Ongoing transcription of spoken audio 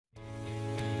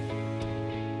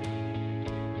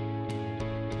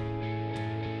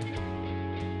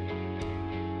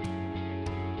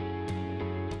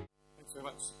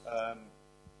much. I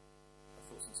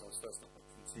thought since I was first up, I'd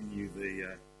continue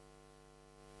the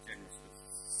general sort of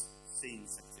scene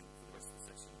setting for the rest of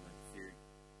the session and make a few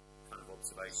kind of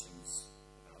observations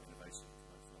about innovation in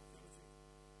commercial archaeology.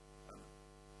 And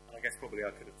I guess probably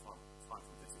I could have time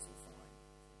for this is all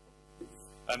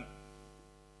fine.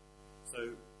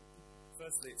 So,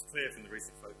 firstly, it's clear from the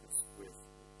recent focus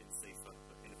in CIFA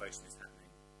that innovation is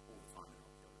happening all the time in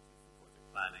archaeology, from project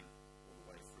planning all the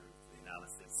way through to the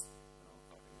analysis and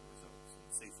archiving the results. And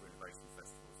the CIFA Innovation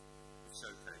Festivals have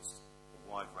showcased a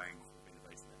wide range of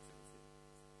innovation activity.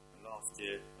 And last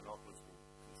year, an archaeological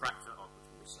contractor,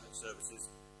 Archaeological Research Services,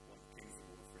 won the King's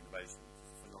Award for Innovation, which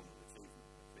is a phenomenal achievement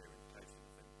and a clear indication,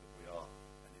 I think, that we are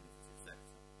an innovative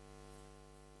sector.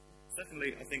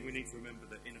 Secondly, I think we need to remember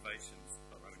that innovations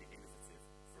are only innovative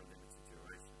for a limited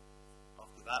duration.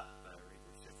 After that, they're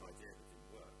either a shit idea that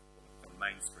didn't work or they become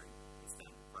mainstream in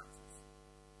standard practice.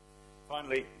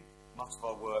 Finally, much of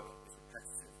our work is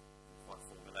repetitive and quite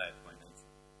formulaic by nature.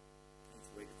 Each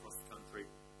week across the country,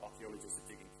 archaeologists are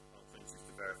digging our trenches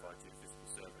to verify geophysical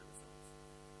survey results.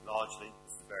 Largely,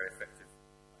 it's a very effective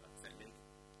technique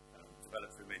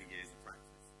developed through many years of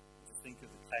practice. And just think of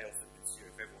the chaos that would ensue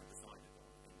if everyone decided on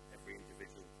every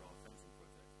individual trial fencing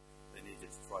project they needed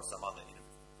to try some other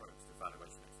innovative approach to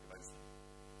evaluation excavation.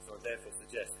 So I therefore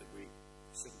suggest that we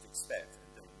shouldn't expect and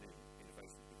don't need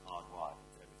innovation to be hardwired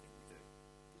into everything we do.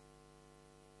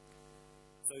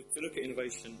 So to look at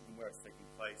innovation and where it's taking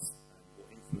place and what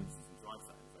influences and drives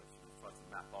that innovation, I've tried to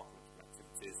map archaeological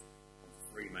activities onto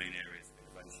three main areas of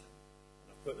innovation. And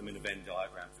I've put them in a Venn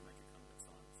diagram to make it come with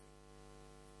science.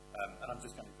 And I'm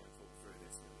just going to go and talk through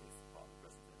this really as part of the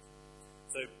presentation.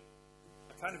 So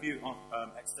I kind of view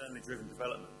externally driven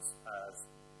developments as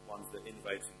ones that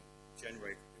influence and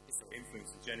generate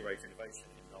innovation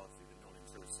in largely the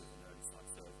non-intrusive and early site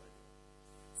survey.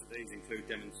 So these include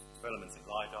developments in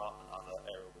LiDAR and other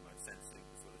aerial remote sensing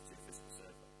as well as geophysical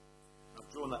survey. And I've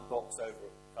drawn that box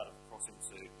over kind of across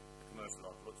into the commercial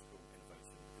archaeological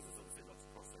innovation because there's obviously lots of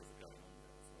crossover going on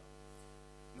there as well.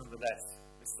 Nonetheless,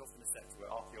 this is often a sector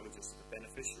where archaeologists are the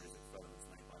beneficiaries of developments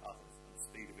made by others, and the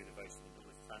speed of innovation and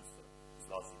knowledge transfer is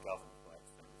largely governed by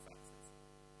external factors.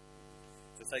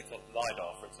 So take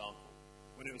LiDAR, for example.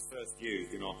 When it was first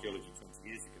used in archaeology 20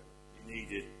 years ago, you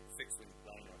needed a fixed-wing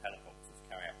plane or a helicopter to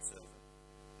carry out the survey.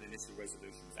 The initial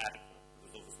resolution was adequate, but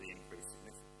was obviously increased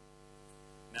significantly.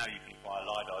 Now you can acquire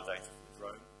LiDAR data from a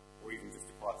drone, or even just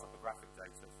acquire topographic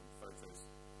data from photos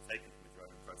taken from a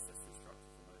drone and processed through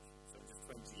structural formation. So in just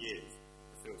 20 years,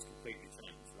 the field's completely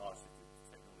changed, largely due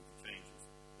to technology changes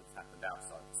that have happened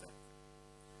outside the sector.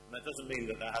 And that doesn't mean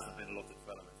that there hasn't been a lot of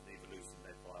development and evolution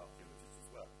led by archaeologists as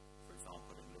well. For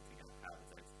example, in looking at how the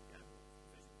data can be analysed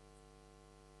and visualised.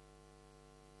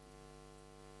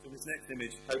 So in this next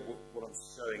image, what I'm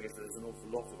showing is that there's an awful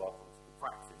lot of archaeological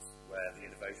practice where the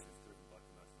innovation is driven by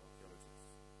commercial archaeologists.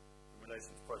 In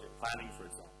relation to project planning, for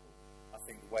example, I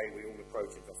think the way we all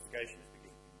approach investigation is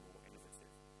beginning to be more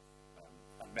innovative.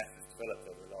 And methods developed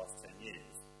over the last 10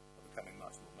 years are becoming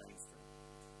much more mainstream.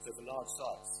 So for large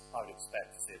sites, I would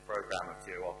expect to see a program of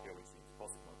geoarchaeology and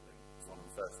deposit modelling as one of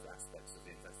the first aspects of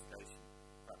the investigation,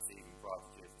 perhaps even prior to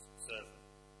geophysical survey.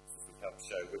 This would help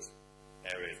show which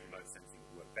areas remote sensing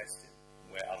would work best in and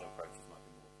where other approaches might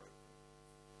be more appropriate.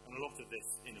 And a lot of this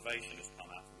innovation has come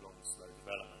out of long and slow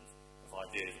development of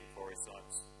ideas at quarry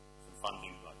sites, from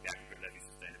funding like the Aggregate Levy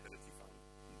Sustainability Fund,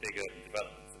 and bigger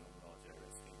developments along large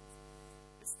area schemes.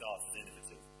 It starts as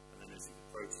innovative, and then as these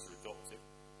approaches are adopted,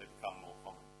 they become more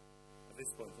common. At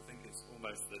this point, I think it's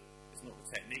almost that it's not the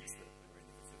techniques that are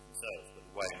innovative themselves, but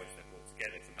the way in which they're brought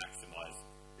together to maximise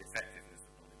the effectiveness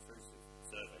of non-intrusive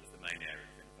survey is the main area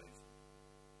of innovation.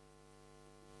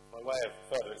 By way of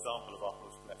further example of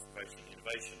archaeological excavation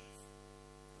innovation,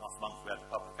 last month we had the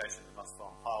publication of the Must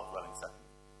Farm Pile Dwelling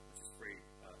Settlement, which is freely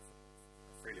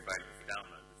available for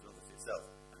download, which is obviously itself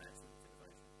an excellent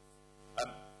innovation.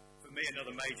 For me,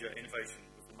 another major innovation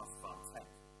was the Must Farm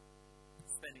tent.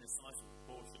 Spending a sizable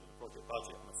proportion of the project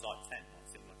budget on a site tent might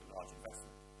seem like a large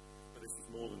investment, but this is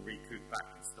more than recouped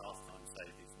back in staff time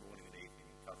saved each morning and evening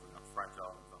in covering up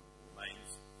fragile and vulnerable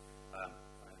remains, and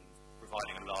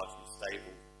providing a largely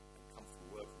stable and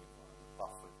comfortable working environment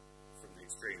buffered from the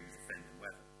extremes of wind and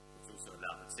weather, which also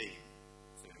allowed the team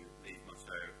to leave much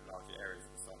larger areas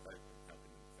of the site open,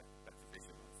 helping them better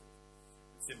visualise it.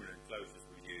 And similar enclosures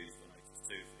were used on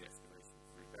HS2 for the excavation of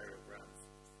 3 burial grounds,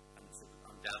 and this would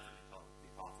undoubtedly be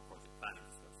part of project planning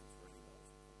discussions for any large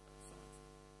and complex sites.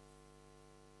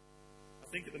 I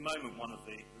think at the moment one of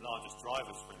the largest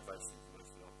drivers for innovation in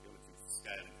commercial archaeology is the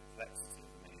scale and complexity of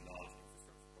the many large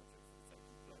infrastructure projects that are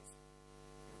taking place,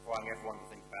 requiring everyone to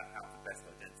think about how to best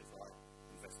identify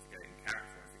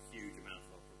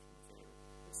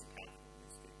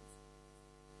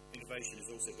innovation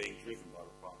is also being driven by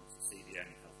requirements of CDM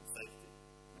and health and safety,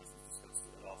 as we discussed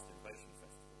at the last Innovation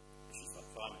Festival. Issues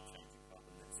like climate change and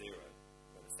carbon net zero,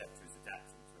 where the sector is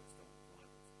adapting to external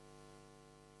climate.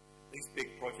 These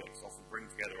big projects often bring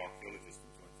together archaeologists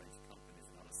and joint venture companies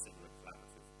and other similar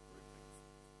collaborative groupings.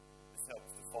 This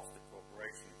helps to foster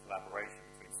cooperation and collaboration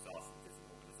between staff from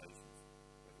different organisations,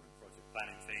 whether in project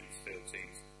planning teams, field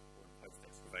teams, or in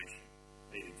post-excavation,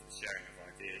 leading to the sharing of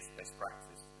ideas, best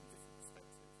practice, and different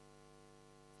perspectives.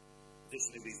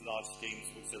 Additionally, these large schemes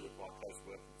also require close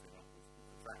working between archaeological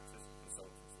contractors,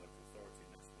 consultants, local authority,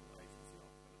 national agency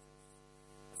archaeologists,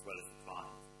 as well as the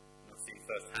client. And I've seen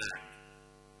firsthand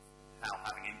how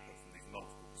having input from these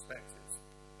multiple perspectives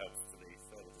helps to lead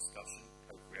further discussion,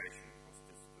 co-creation, and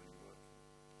cross-disciplinary work,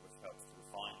 which helps to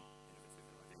refine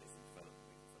innovative ideas and develop them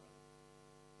even further.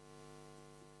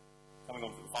 Coming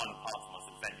on to the final part of my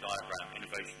Venn diagram,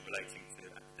 innovation relating to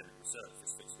academic research.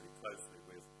 This fits really closely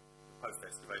with the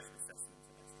post-excavation assessment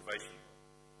and excavation work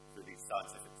through these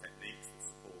scientific techniques that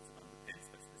support and underpin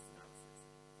specialist analysis.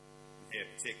 And here,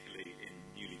 particularly in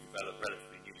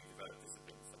relatively newly developed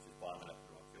disciplines such as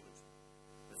biomolecular archaeology,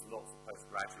 there's lots of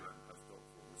postgraduate and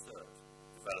postdoctoral research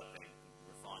developing and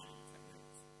refining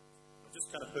techniques. I've just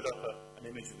kind of put up an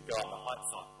image of the Gartner Hype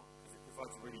Cycle because it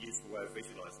provides a really useful way of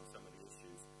visualising some of the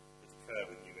issues that occur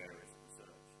with new areas of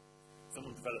research.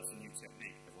 Someone develops a new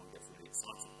technique, everyone gets really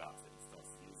excited about it and starts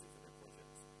to use it for their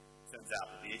projects. It turns out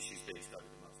that the issues being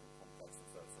studied are much more complex than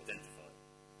first identified.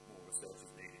 More research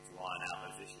is needed to iron out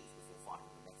those issues before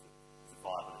finding the method as a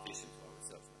viable addition to our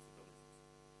research methodologies.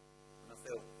 And I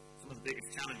feel some of the biggest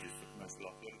challenges for commercial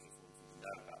archaeologists wanting to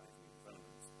know about these new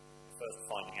developments are first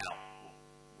finding out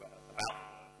about the work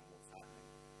and what's happening,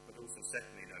 but also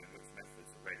secondly knowing which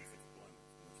methods are ready for deployment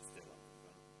and which are still under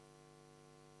development.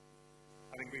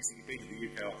 Having recently been to the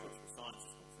UK Archaeological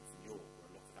Sciences Conference in York, where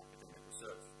a lot of academic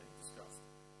research is being discussed,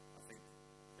 I think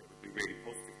there would be really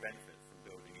positive benefits from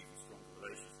building even stronger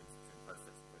relationships between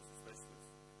post-excavation specialists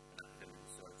and academic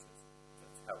researchers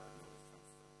to help with knowledge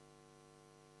transfer.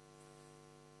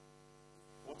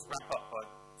 I want to wrap up by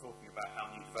talking about how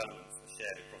new developments are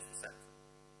shared across the sector.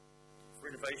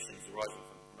 For innovations arising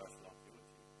from commercial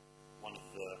archaeology, one of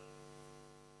the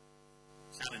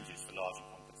challenges for large and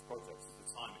complex projects is the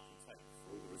time it can take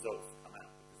for all the results to come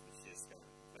out because of the sheer scale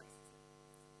and complexity.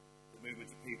 The movement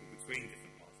of people between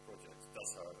different large projects does,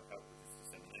 however, help with this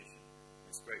dissemination, and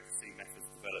it's great to see methods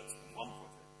developed in one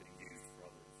project being used for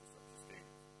other infrastructure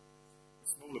schemes. In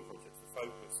smaller projects, the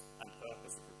focus and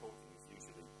purpose of reporting is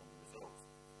usually on the results,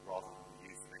 rather than the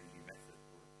use of any new method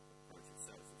or approach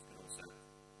itself, which can also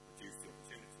reduce the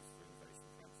opportunities for innovation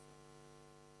transfer.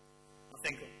 I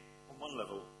think, on one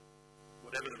level,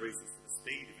 whatever the reasons for the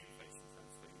speed of innovation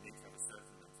transfer, you need to have a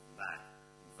certain amount of lag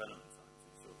in development time to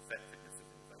ensure the effectiveness of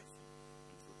innovation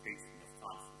and to repeat it enough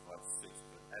times to provide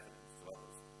subsequent evidence to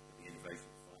others that the innovation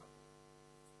is viable.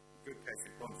 A good case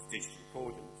in point is digital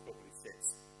recording, which probably sits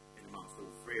in amongst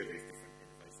all three of these different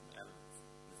innovation elements,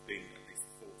 and has been at least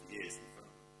 40 years in development.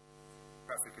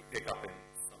 Perhaps we could pick up in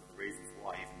some of the reasons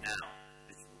why even now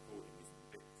digital recording isn't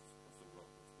ubiquitous across all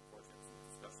archaeological projects in the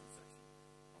discussion section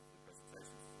after the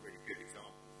presentation. It's a really good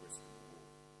example of risk and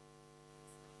reward.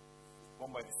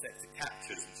 One way the sector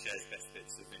captures and shares best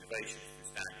bits of innovation is through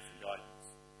standards and guidance.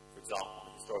 For example,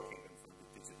 the Historic England funded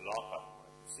digital archiving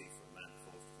work we see from Land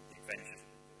Forces and Dig Ventures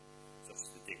have been doing, such as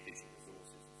the Dig Digital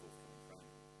Resources and forthcoming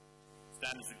training.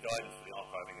 Standards and guidance for the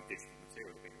archiving of digital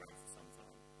material have been around for some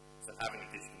time, so having a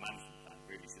digital management plan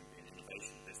really shouldn't be an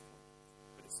innovation at this point,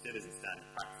 but it still is a standard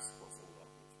practice across all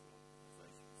archaeological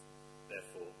organisations.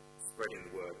 Therefore, spreading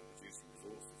the word and producing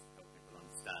resources to help people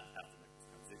understand how to make this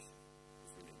transition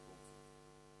is really important.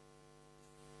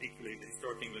 Equally, the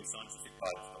Historic England scientific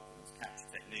guidance documents capture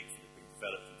techniques that have been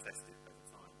developed and tested over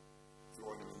time,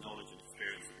 drawing on the knowledge and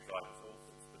experience of the guidance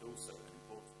authors, but also, and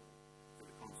importantly, through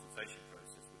the consultation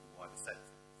process with the wider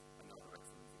sector, another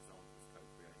excellent example of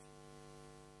co-creation.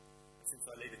 And since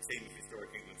I lead a team of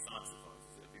Historic England science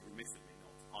advisors, it would be remiss of me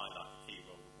not to highlight the key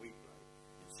role that we play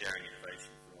in sharing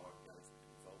innovation through our engagement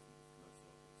and involvement with commercial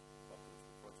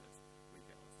archaeological projects we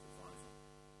get asked to advise on.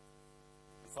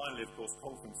 And finally, of course,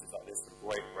 conferences like this are a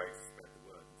great way to spread the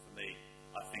word. And for me,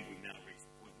 I think we've now reached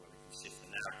the point where we can shift the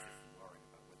narrative from worrying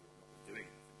about whether or not we're doing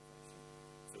innovation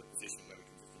to a position where we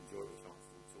can just enjoy the chance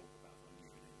to talk about our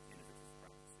new and innovative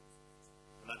practices.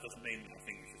 And that doesn't mean that I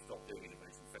think we should stop doing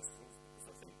innovation festivals, because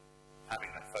I think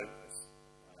having that focus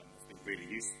has been really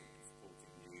useful in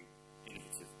supporting new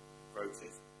innovative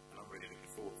approaches, and I'm really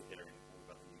looking forward to hearing more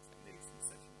about the new techniques in the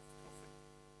session after coffee.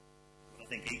 But I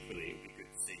think equally it would be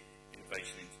good to see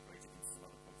innovation integrated into some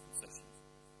other conference sessions.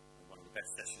 And one of the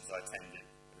best sessions I attended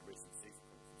at a recent season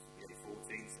conference was the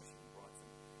Dean session in Brighton,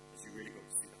 is you really got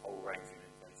to see the whole range of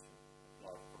innovation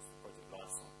applied across the project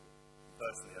lifecycle.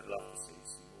 Personally, I'd love to see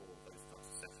some more of those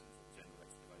types of sessions on general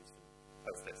excavation,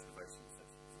 post-excavation,